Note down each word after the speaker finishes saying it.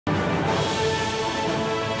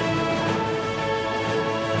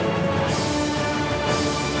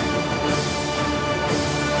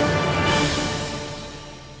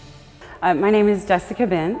My name is Jessica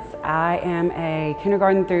Bentz. I am a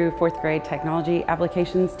kindergarten through 4th grade technology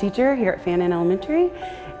applications teacher here at Fannin Elementary,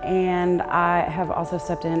 and I have also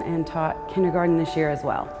stepped in and taught kindergarten this year as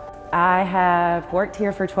well. I have worked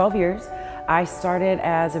here for 12 years. I started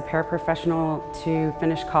as a paraprofessional to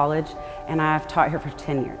finish college, and I've taught here for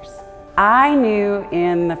 10 years. I knew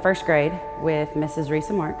in the 1st grade with Mrs.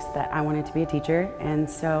 Risa Marks that I wanted to be a teacher, and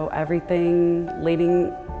so everything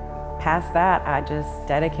leading past that I just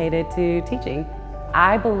dedicated to teaching.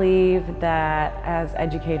 I believe that as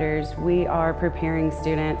educators we are preparing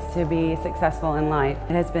students to be successful in life.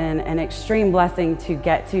 It has been an extreme blessing to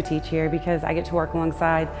get to teach here because I get to work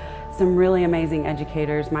alongside some really amazing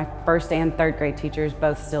educators. My 1st and 3rd grade teachers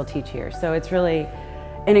both still teach here, so it's really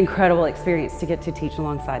an incredible experience to get to teach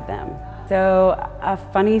alongside them. So a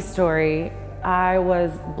funny story, I was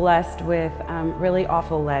blessed with really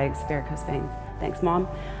awful legs, varicose veins. Thanks, Mom.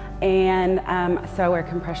 And so I wear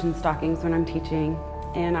compression stockings when I'm teaching.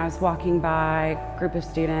 And I was walking by a group of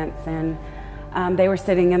students, and they were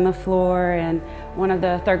sitting in the floor, and one of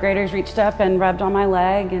the 3rd graders reached up and rubbed on my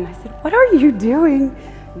leg, and I said, "What are you doing?"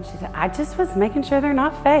 And she said, "I just was making sure they're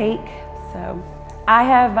not fake." So I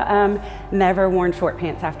have never worn short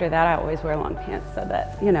pants after that. I always wear long pants so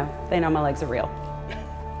that, you know, they know my legs are real.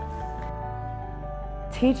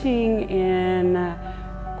 Teaching in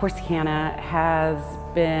CORSICANA has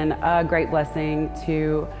been a great blessing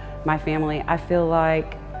to my family. I feel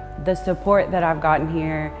like the support that I've gotten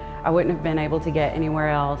here, I wouldn't have been able to get anywhere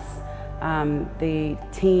else. The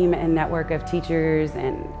team and network of teachers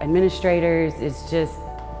and administrators is just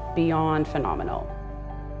beyond phenomenal.